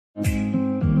I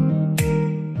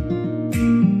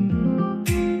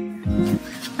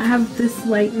have this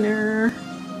lightener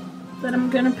that I'm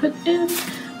gonna put in.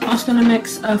 I'm also gonna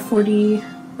mix a 40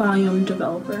 volume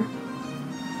developer.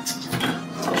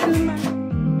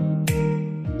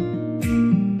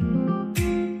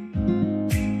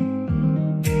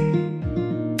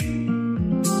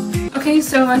 Okay,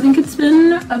 so I think it's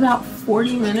been about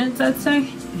 40 minutes, I'd say.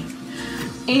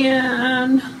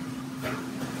 And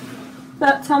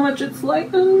that's how much it's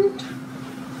lightened.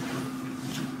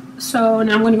 So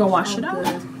now I'm gonna go wash it out.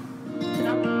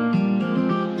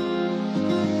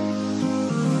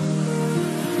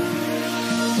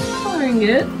 Coloring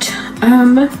it,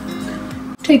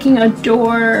 taking a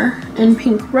door in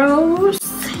pink rose,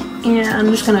 and I'm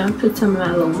just gonna put some in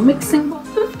my little mixing bowl.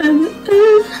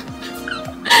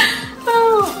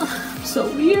 Oh,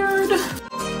 so weird.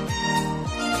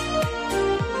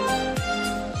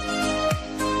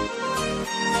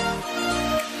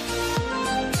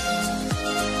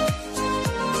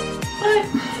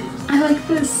 I like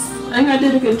this. I think I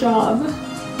did a good job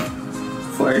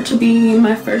for it to be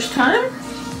my first time.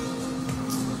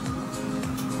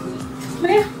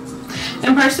 But yeah,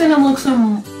 in person it looks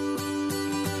oh,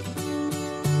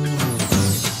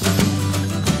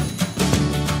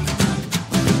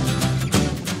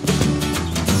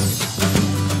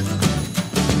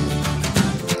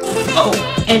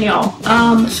 and y'all,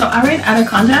 so I ran out of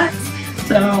contacts,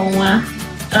 so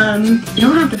you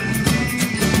don't have to.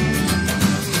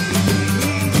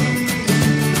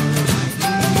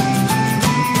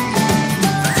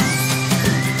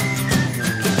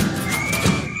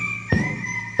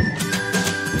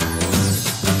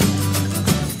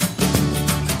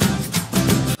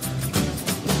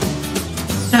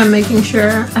 I'm making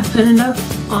sure I put enough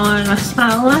on my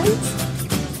smile lines,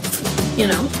 you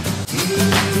know.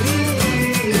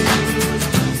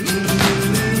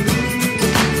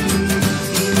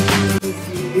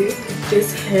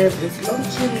 This hair is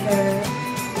Longqihair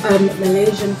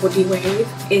Malaysian body wave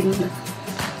in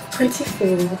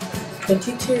 24,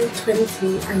 22,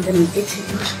 20 and then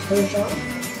 18-inch closure.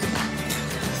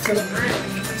 So I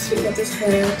absolutely love this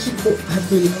hair. People have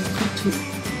been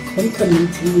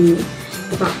complimenting me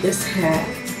about this hair.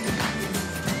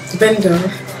 The vendor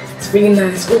is really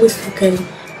nice, always talking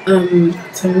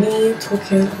to me,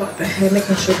 talking about the hair,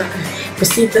 making sure that I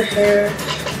receive the hair.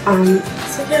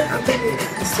 So yeah, I really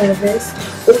like the service.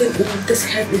 All in all, this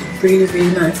hair is really,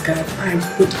 really nice, guys. I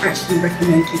would actually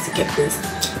recommend you to get this.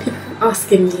 People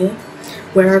asking me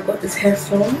where I got this hair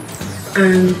from,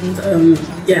 and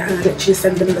yeah, and I literally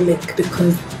send them the link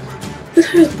because this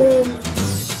hair is bomb.